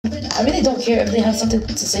I really don't care if they have something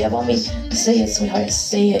to say about me. Say it, sweetheart,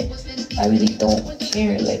 say it. I really don't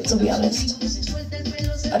care, like, to be honest.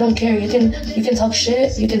 I don't care. You can talk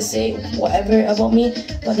shit, you can say whatever about me,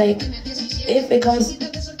 but like, if it comes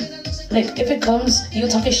you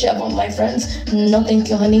talking shit about my friends, no thank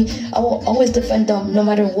you, honey. I will always defend them no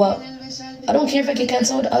matter what. I don't care if I get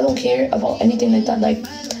cancelled. I don't care about anything like that. Like,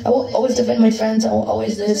 I will always defend my friends. I will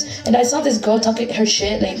always this. And I saw this girl talking her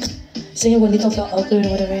shit, like saying when they don't feel ugly or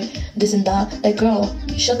whatever, this and that. Like, girl,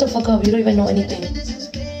 shut the fuck up. You don't even know anything.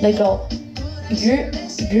 Like, girl, you're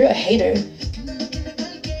a hater.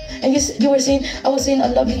 And you were saying, I was saying I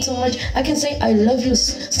love you too much. I can say I love you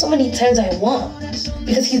so many times I want,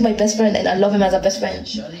 because he's my best friend and I love him as a best friend.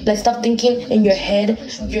 Like, stop thinking in your head,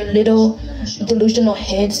 your little delusional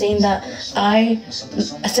head, saying that I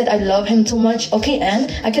said I love him too much. Okay,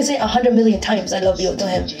 and I can say 100 million times I love you to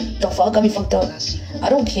him. The fuck, got me fucked up. I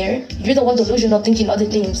don't care. You're the one delusional thinking other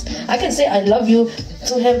things. I can say I love you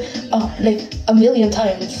to him like a million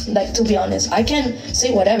times. Like, to be honest, I can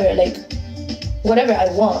say whatever, like whatever I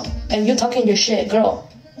want. And you talking your shit, girl.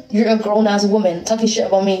 You're a grown-ass woman talking shit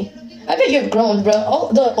about me. I bet you're grown, bro.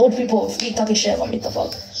 All the old people keep talking shit about me, the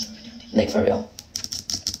fuck. Like, for real.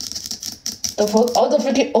 The fuck? All the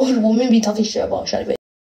freaking old women be talking shit about Shawty.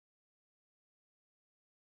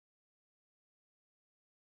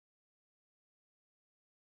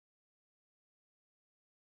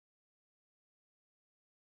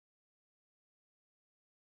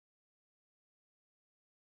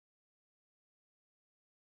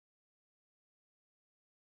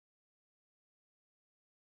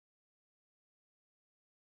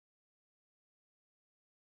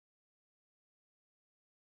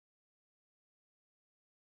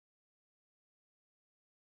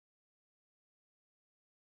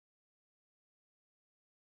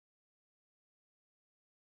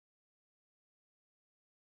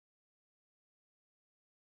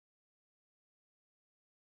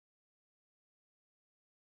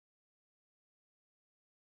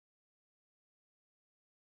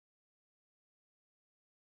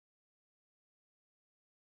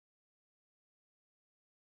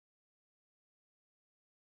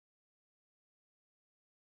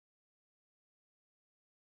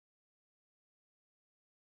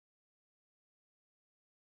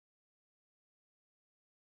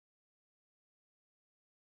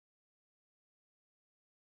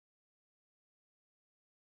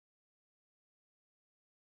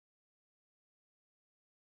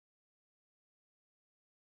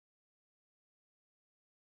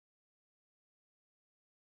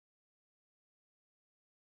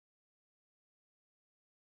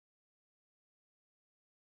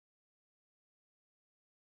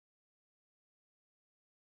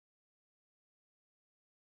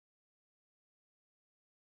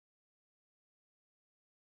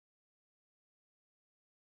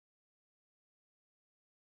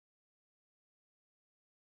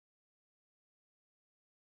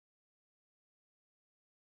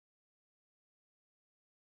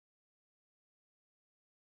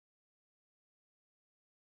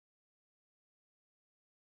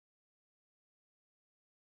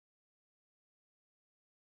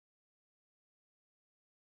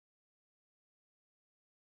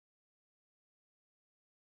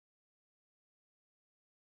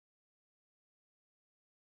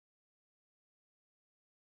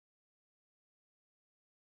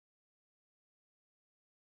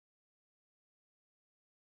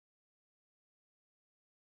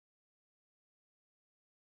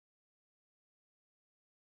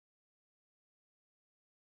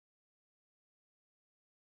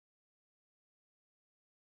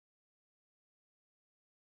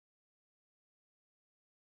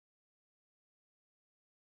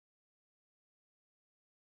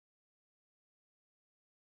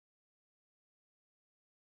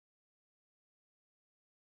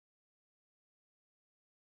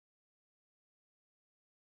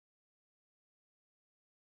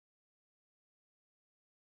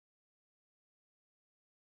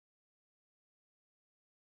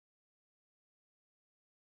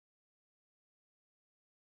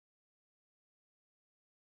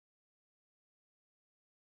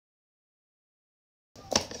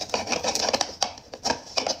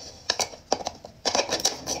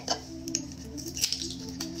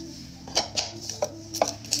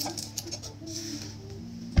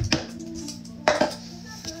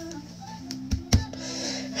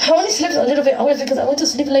 I only slept a little bit hours because I went to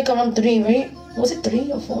sleep like around 3, right? Was it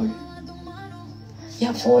 3 or 4?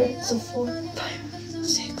 Yeah, 4. So 4, 5,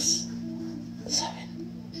 6, 7.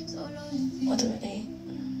 What do 8?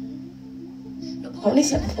 I only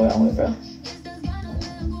slept 4 hours, bro.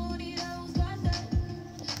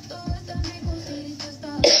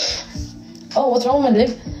 what's wrong with my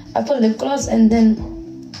lip? I put lip gloss and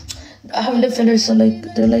then I have lip fillers, so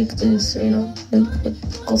like they're like this, you know, like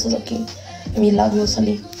cosas aquí en mis labios,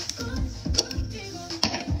 honey.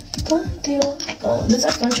 Oh, is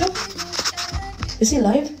that Pancho? Is he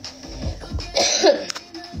live?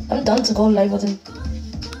 I'm done to go live with him.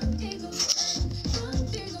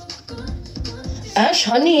 Ash,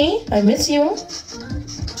 honey, I miss you.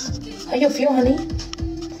 How you feel, honey?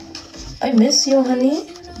 I miss you, honey.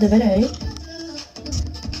 De veras, eh?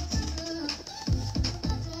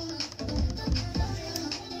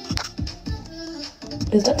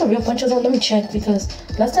 Is that the real Pancho though? Let me check because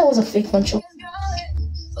last time was a fake Pancho.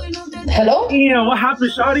 Hello? Yeah, what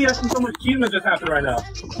happened, Shawty? I see so much cheating that just happened right now.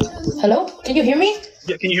 Hello? Can you hear me?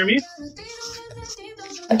 Yeah, can you hear me?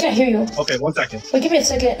 I can't hear you. Okay, 1 second. Wait, give me a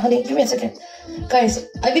second, honey. Give me a second. Guys,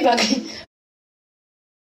 I'll be back.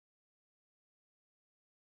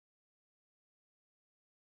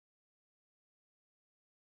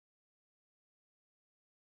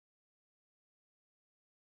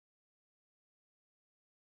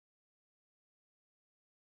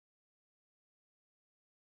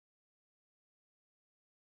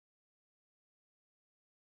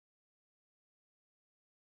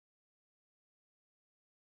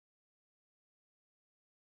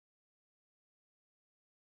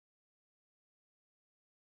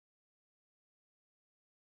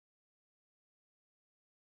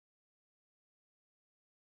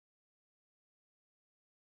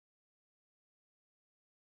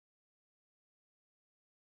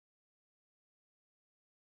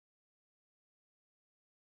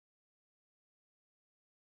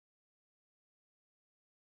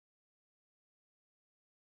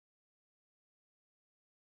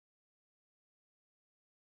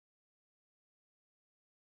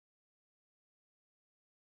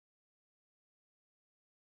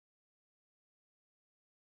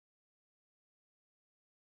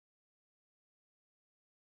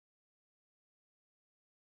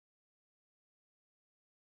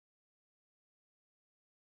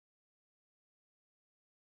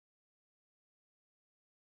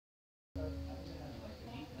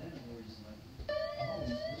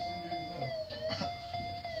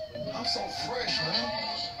 I'm so fresh, man.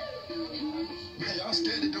 Man, y'all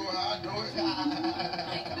scared to do it how I do it.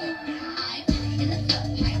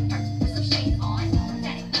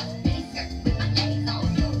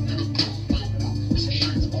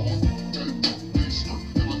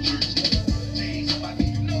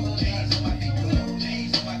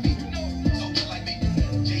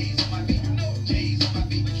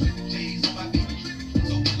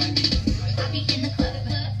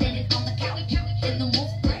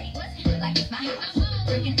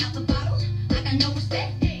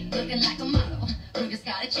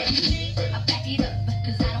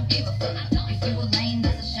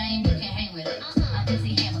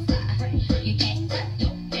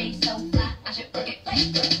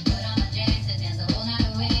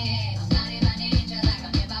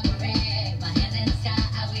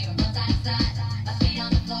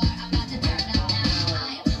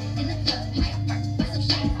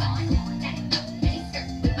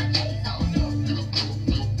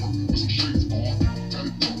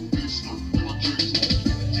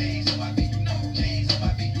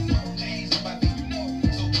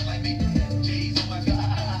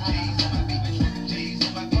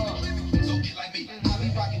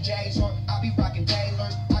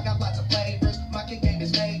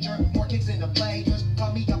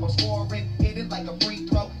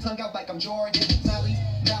 Jordan, Valley,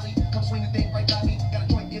 come swing the thing right by me. Got a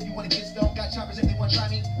joint if you wanna get stoned. Got choppers if they wanna try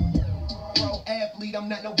me. Pro athlete, I'm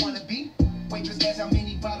not no wannabe. Waitress asked how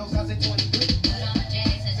many bottles, I said 23.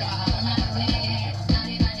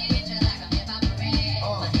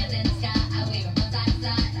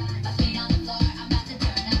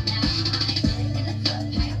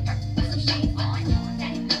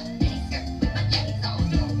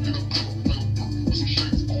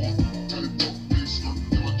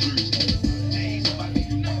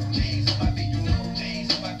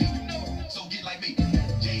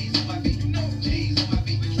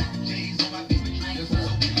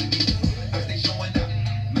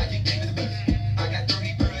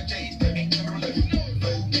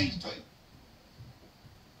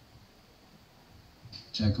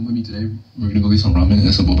 Jack, come with me today. We're gonna go get some ramen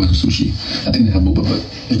and some boba sushi. I think they have boba, but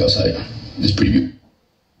look outside. This preview.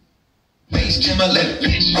 Base Jim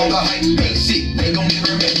 11, on the heights, basic, they gon'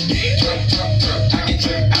 never met. Truck, I get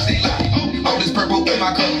trip, I stay live. All this purple in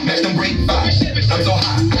my cup, match them great vibes. I'm so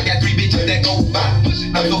high, I got 3 bitches that go by.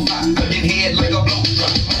 I'm so fly, I get head like a blow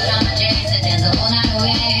drop. Put on my jeans and dance the whole night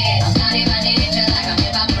away. I'm naughty by nature like I'm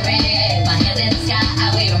hip hop parade. My hands in the sky,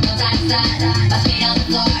 I wave them from side to side.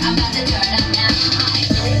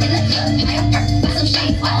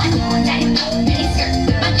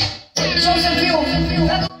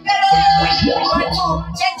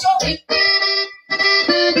 Bro,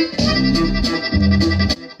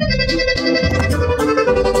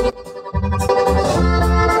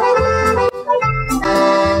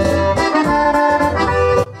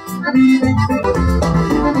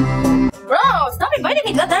 stop inviting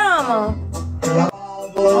me, goddamn.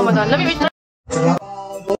 Oh my god, let me reach.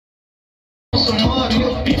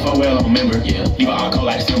 Before well, I'm a member. Yeah. Leave an alcohol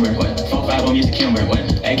like December. What? 4-5 on Mr. Kimber. What?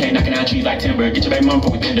 AK knocking out trees like timber. Get your baby mom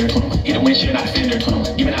before we bend her. Hit the windshield, not the fender.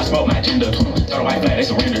 Giving out smoke, my agenda. Throw the white flag, they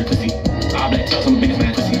surrender. Pussy. All black tucks, I'm a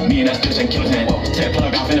businessman. Pussy. Me and I still shaking killers, man. Take a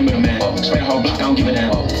plug off in the middle, man. Spray the whole block, I don't give a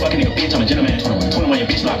damn. Fucking nigga, bitch, I'm a gentleman. 21, your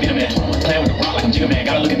bitch, not a man. Playing with the rock like I'm Jigga Man.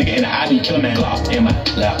 Gotta look a nigga in the eyes when you kill a man. Glock in my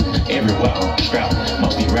lap. Everywhere. Scrap.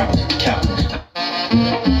 Most of these rappers. Cap.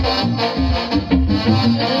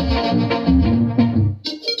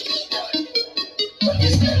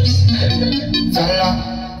 Sola,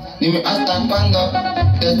 dime hasta cuándo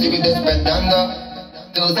te estoy despertando.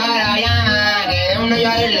 Tú solo llama, que de uno yo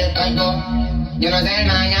ahí le caigo. Yo no sé el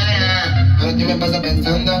mañana, pero tú me pasas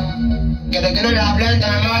pensando. Quiero que no la hablen de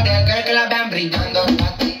amor, quiero que la vean brillando.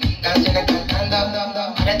 Canciones cantando,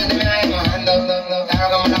 a veces te me vas mojando.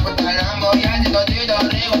 Claro como la puerta del Lambo, y así todito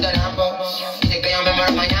rico del Lambo. Sé que yo me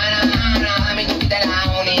muero mañana, a mí tú fuiste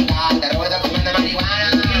la única. Te recuerdo comiendo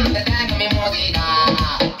marihuana, te traigo mi música.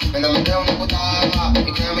 Me lo metí una putada,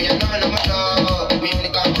 y que me llenó, me lo mató. Mi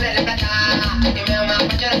único amor es la plata, y me ama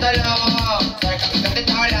pa' llorar solo. Ser capitán de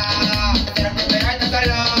tabla, quiero prosperarte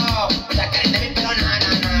solo. Voy a caer de mi pelo,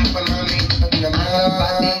 pues mami, no tiene mano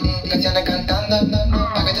pa' ti. Canciones cantando,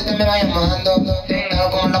 pa' que tú te me vayas mojando.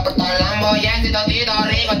 Tengo como la puerta del Lambo, y así todito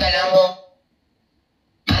rico del Lambo.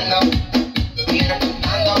 Ando, viene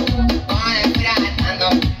cantando, con el pirata ando.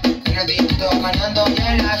 En el disco ganando.